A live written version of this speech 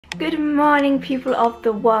Good morning, people of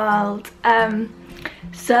the world.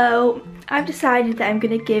 So I've decided that I'm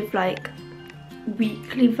gonna give like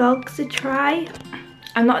weekly vlogs a try.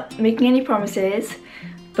 I'm not making any promises,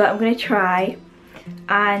 but I'm gonna try,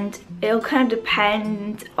 and it'll kind of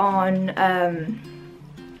depend on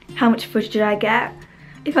how much footage I get.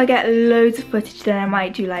 If I get loads of footage, then I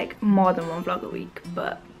might do like more than one vlog a week,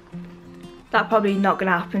 but that's probably not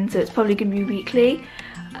gonna happen, so it's probably gonna be weekly.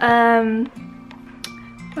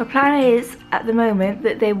 My plan is at the moment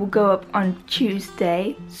that they will go up on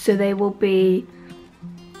Tuesday, so they will be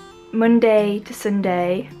Monday to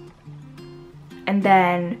Sunday, and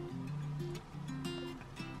then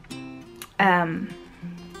I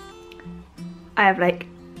have like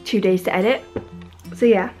 2 days to edit. So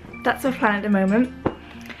yeah, that's my plan at the moment.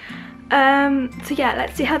 So yeah,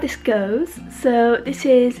 let's see how this goes. So this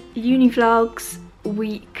is uni vlogs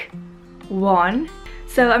week 1.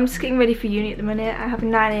 So I'm just getting ready for uni at the minute. I have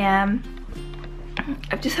 9 AM.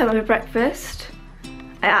 I've just had my breakfast.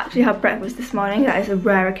 I actually had breakfast this morning. That is a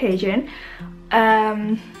rare occasion.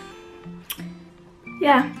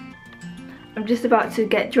 Yeah, I'm just about to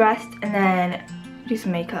get dressed and then do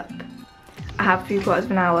some makeup. I have 3/4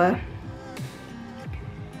 of an hour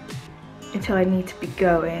until I need to be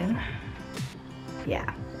going.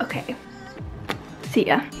 Yeah, okay. See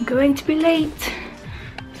ya. I'm going to be late.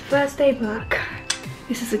 First day back.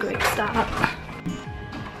 This is a great start.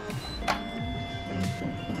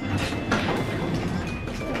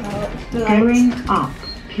 Going up.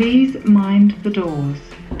 Please mind the doors.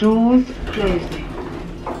 Doors closing.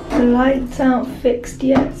 The lights aren't fixed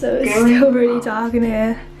yet, so it's still really dark in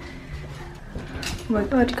here. Oh my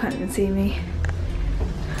god, you can't even see me.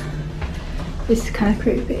 This is kind of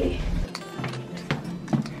creepy.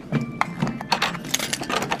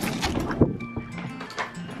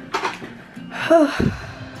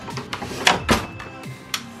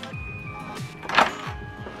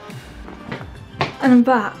 And I'm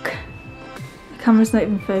back. The camera's not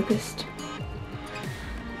even focused.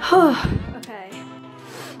 Okay.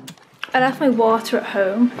 I left my water at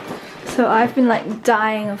home, so I've been like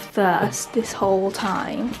dying of thirst this whole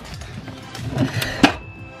time.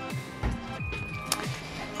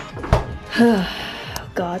 Oh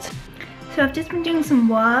god. So I've just been doing some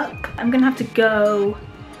work. I'm gonna have to go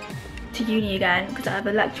to uni again because I have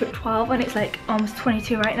a lecture at 12 and it's like almost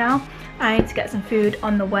 22 right now. I need to get some food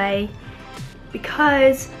on the way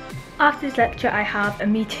because after this lecture I have a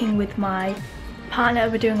meeting with my partner.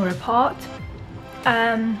 We're doing a report.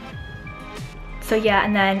 So yeah,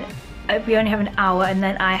 and then we only have an hour and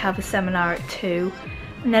then I have a seminar at 2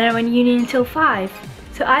 and then I'm in uni until 5.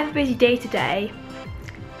 So I have a busy day today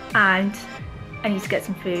and I need to get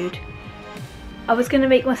some food. I was gonna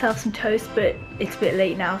make myself some toast, but it's a bit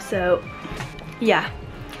late now, so yeah,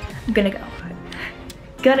 I'm gonna go.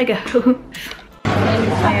 Gotta go.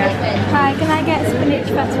 Hi, can I get spinach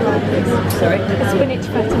feta roll, please? Sorry? A spinach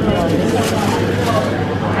feta roll.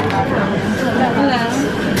 Hello.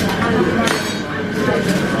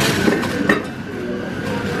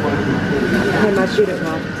 Hey, my student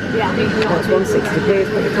card. Yeah. That's 160, please.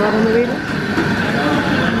 Put your card on the reader.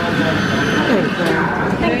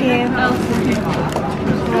 Thank you.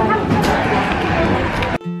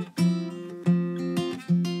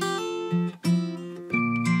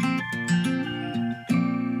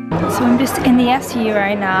 So I'm just in the SU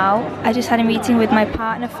right now. I just had a meeting with my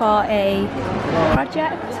partner for a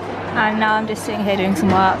project and now I'm just sitting here doing some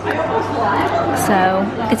work. So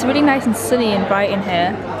it's really nice and sunny and bright in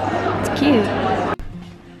here. It's cute.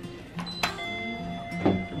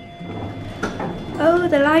 Oh,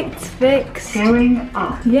 the light's fixed. Going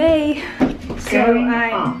up. Yay! Going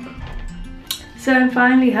up. So I'm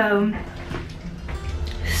finally home.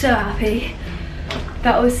 So happy.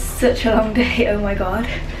 That was such a long day, oh my god.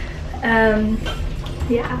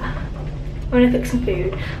 Yeah. I'm gonna cook some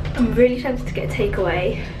food. I'm really tempted to get a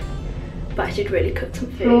takeaway, but I should really cook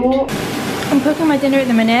some food. I'm cooking my dinner at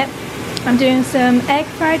the minute. I'm doing some egg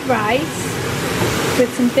fried rice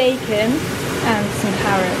with some bacon and some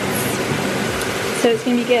carrots. So it's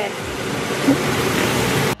gonna be good.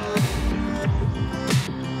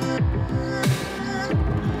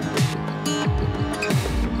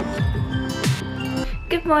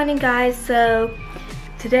 Good morning guys, so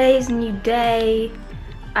today is a new day.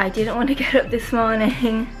 I didn't want to get up this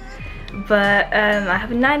morning, but I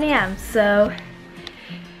have a 9 AM, so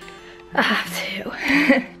I have to.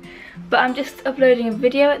 But I'm just uploading a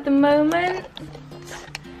video at the moment.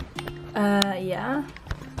 Yeah.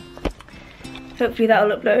 Hopefully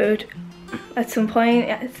that'll upload at some point.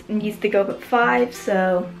 It needs to go up at 5,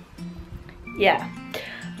 so yeah.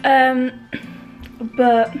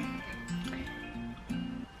 But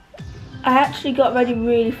I actually got ready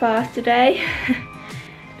really fast today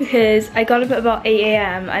because I got up at about 8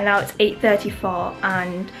 AM and now it's 8:34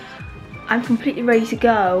 and I'm completely ready to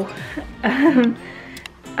go. I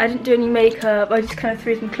didn't do any makeup, I just kind of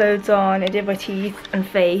threw some clothes on, I did my teeth and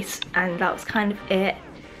face, and that was kind of it.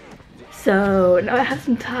 So now I have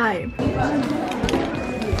some time.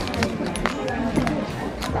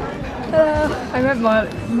 I remember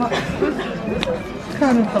my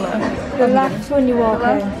kind of colour. The last one you walk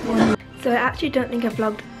in. So I actually don't think I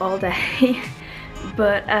vlogged all day.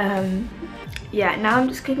 But yeah, now I'm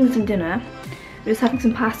just cooking some dinner. I'm just having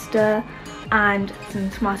some pasta and some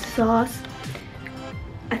tomato sauce.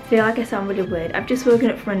 I feel like I sound really weird. I've just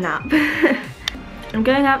woken up from a nap. I'm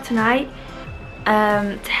going out tonight.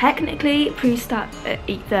 Technically pre-start at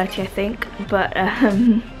 8:30 I think, but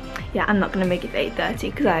yeah, I'm not gonna make it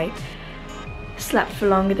 8:30 because I slept for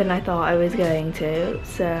longer than I thought I was going to.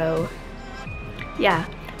 So yeah,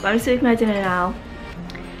 but I'm just cooking my dinner now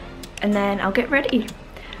and then I'll get ready.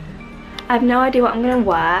 I have no idea what I'm gonna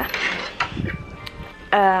wear.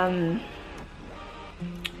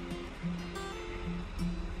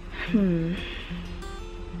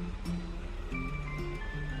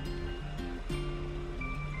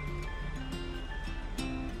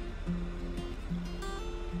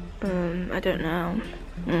 I don't know.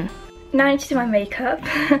 Now I need to do my makeup.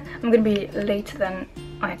 I'm gonna be later than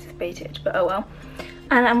I anticipated, but oh well.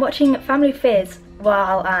 And I'm watching Family Fizz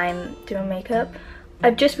while I'm doing makeup.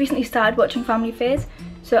 I've just recently started watching Family Fizz,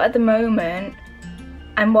 so at the moment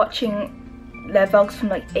I'm watching their vlogs from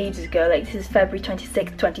like ages ago. Like this is February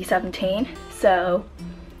 26th, 2017. So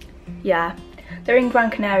yeah, they're in Gran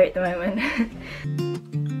Canaria at the moment.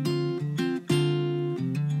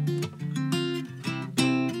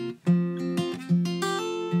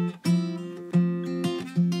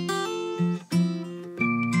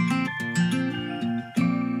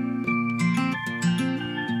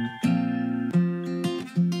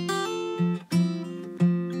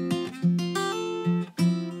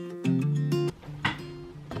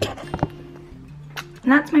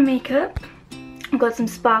 And that's my makeup. I've got some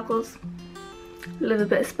sparkles, a little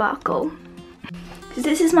bit of sparkle. So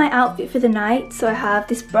this is my outfit for the night. So I have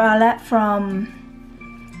this bralette from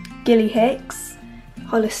Gilly Hicks,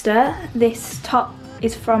 Hollister. This top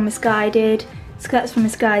is from Misguided, skirt's from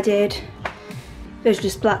Misguided. Those are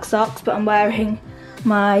just black socks, but I'm wearing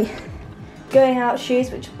my going out shoes,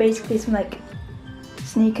 which are basically some like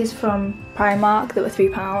sneakers from Primark that were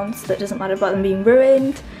 £3. That doesn't matter about them being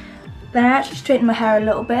ruined. Then I actually straightened my hair a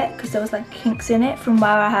little bit because there was like kinks in it from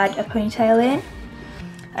where I had a ponytail in.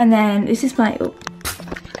 And then this is my, oh,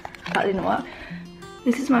 that didn't work.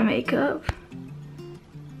 This is my makeup.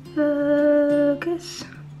 Focus.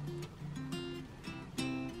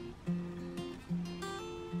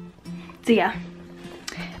 So yeah.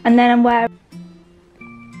 And then I'm wearing,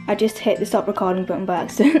 I just hit the stop recording button by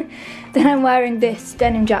accident. Then I'm wearing this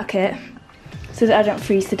denim jacket so that I don't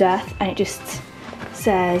freeze to death, and it just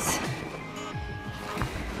says,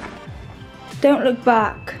 "Don't look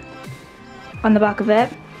back," on the back of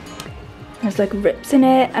it. There's like rips in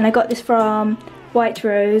it, and I got this from White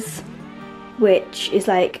Rose, which is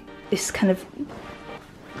like this kind of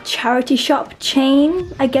charity shop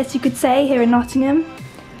chain, I guess you could say, here in Nottingham.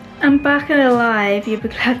 I'm back and alive, you'll be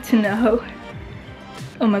glad to know.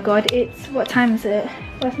 Oh my god, it's, what time is it?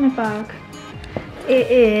 Where's my bag?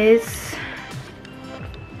 It is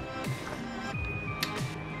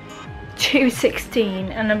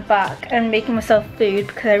 2:16 and I'm back and making myself food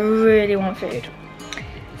because I really want food.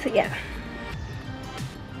 So yeah,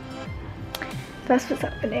 that's what's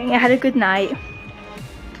happening. I had a good night,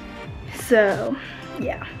 so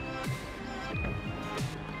yeah.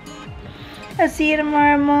 I'll see you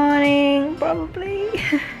tomorrow morning, probably.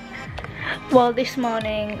 Well, this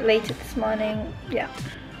morning, later this morning, yeah.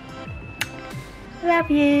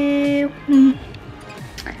 Love you.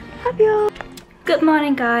 Love you. Good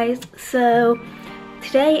morning, guys. So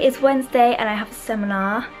today is Wednesday and I have a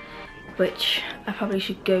seminar which I probably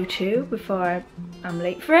should go to before I'm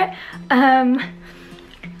late for it.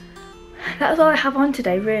 That's all I have on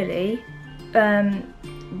today, really.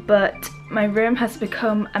 But my room has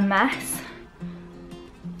become a mess,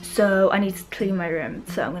 so I need to clean my room,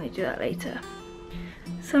 so I'm going to do that later.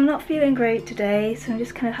 So I'm not feeling great today, so I'm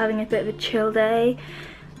just kind of having a bit of a chill day.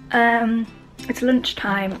 It's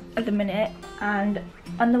lunchtime at the minute, and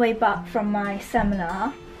on the way back from my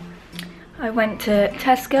seminar I went to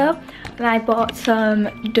Tesco and I bought some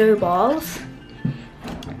dough balls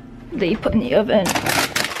that you put in the oven.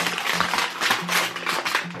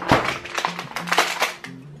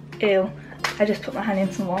 Ew, I just put my hand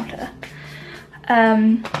in some water.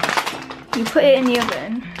 You put it in the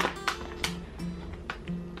oven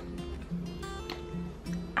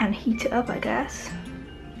and heat it up, I guess.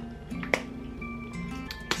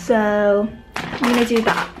 So I'm gonna do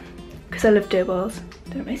that because I love dough balls.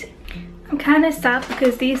 Don't miss it. I'm kind of sad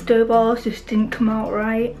because these dough balls just didn't come out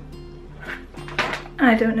right. And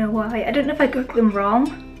I don't know why. I don't know if I cooked them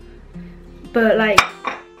wrong, but like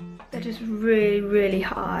they're just really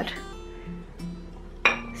hard.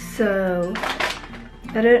 So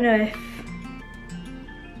I don't know if,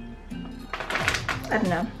 I don't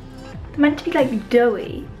know. They're meant to be like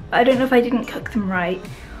doughy, but I don't know if I didn't cook them right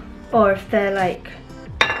or if they're like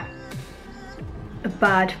a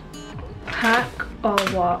bad pack or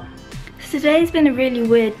what. So today's been a really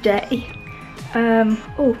weird day.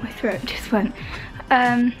 Oh, my throat just went.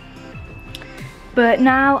 But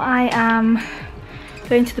now I am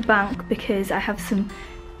going to the bank because I have some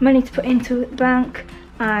money to put into the bank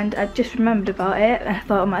and I just remembered about it and I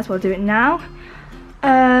thought I might as well do it now.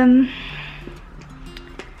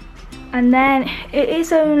 And then it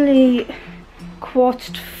is only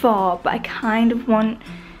 3:45, but I kind of want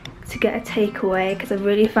to get a takeaway because I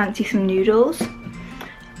really fancy some noodles.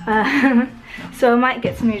 So I might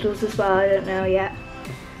get some noodles as well, I don't know yet.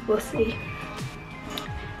 We'll see.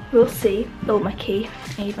 We'll see. Oh, my key.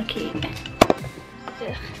 I need my key.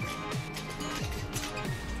 Ugh.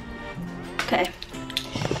 Okay.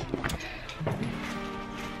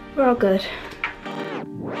 We're all good.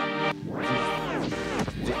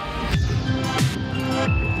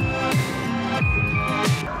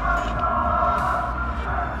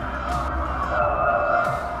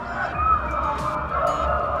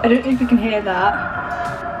 I don't know if you can hear that.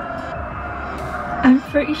 I'm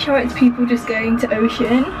pretty sure it's people just going to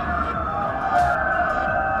Ocean.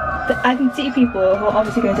 I can see people who are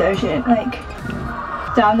obviously going to Ocean, like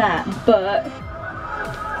down there, but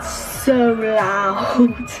so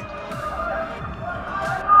loud.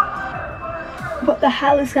 What the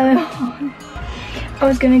hell is going on? I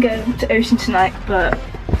was gonna go to Ocean tonight, but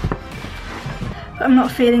I'm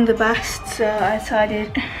not feeling the best, so I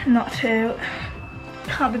decided not to.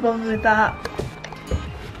 Can't be bothered with that.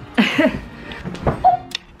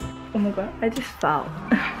 Oh my god, I just fell.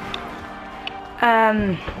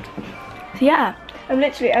 So yeah,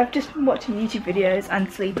 I've just been watching YouTube videos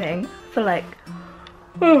and sleeping for like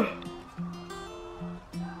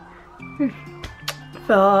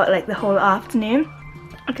for like the whole afternoon.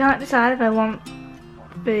 I can't decide if I want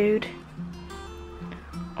food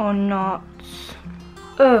or not.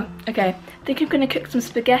 Oh, okay. I think I'm gonna cook some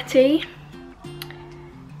spaghetti.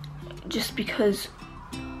 Just because,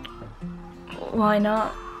 why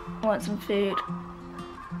not? I want some food.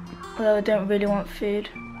 Although I don't really want food,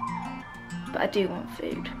 but I do want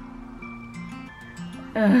food.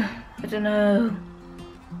 I don't know.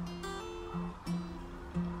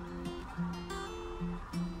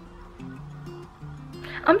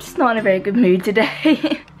 I'm just not in a very good mood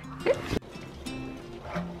today.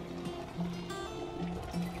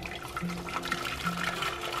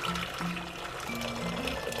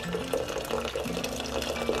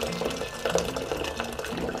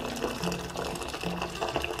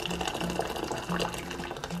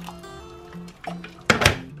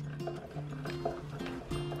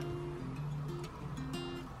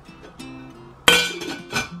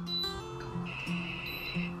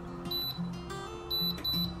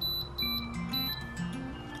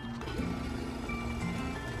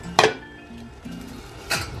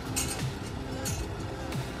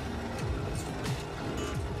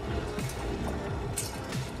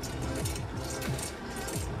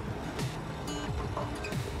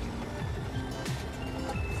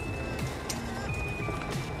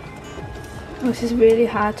 This is really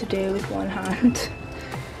hard to do with one hand.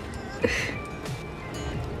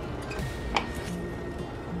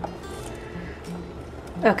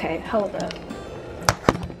 Okay, hold up.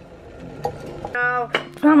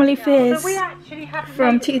 Family Fizz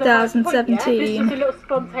from 2017. This is a little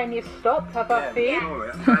spontaneous stop to have our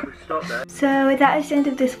food. So that is the end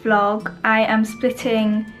of this vlog. I am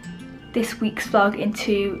splitting this week's vlog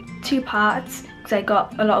into 2 parts because I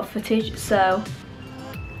got a lot of footage. So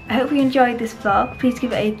I hope you enjoyed this vlog. Please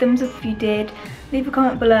give it a thumbs up if you did. Leave a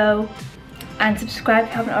comment below and subscribe if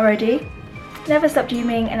you haven't already. Never stop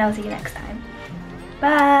dreaming, and I'll see you next time.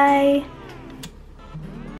 Bye!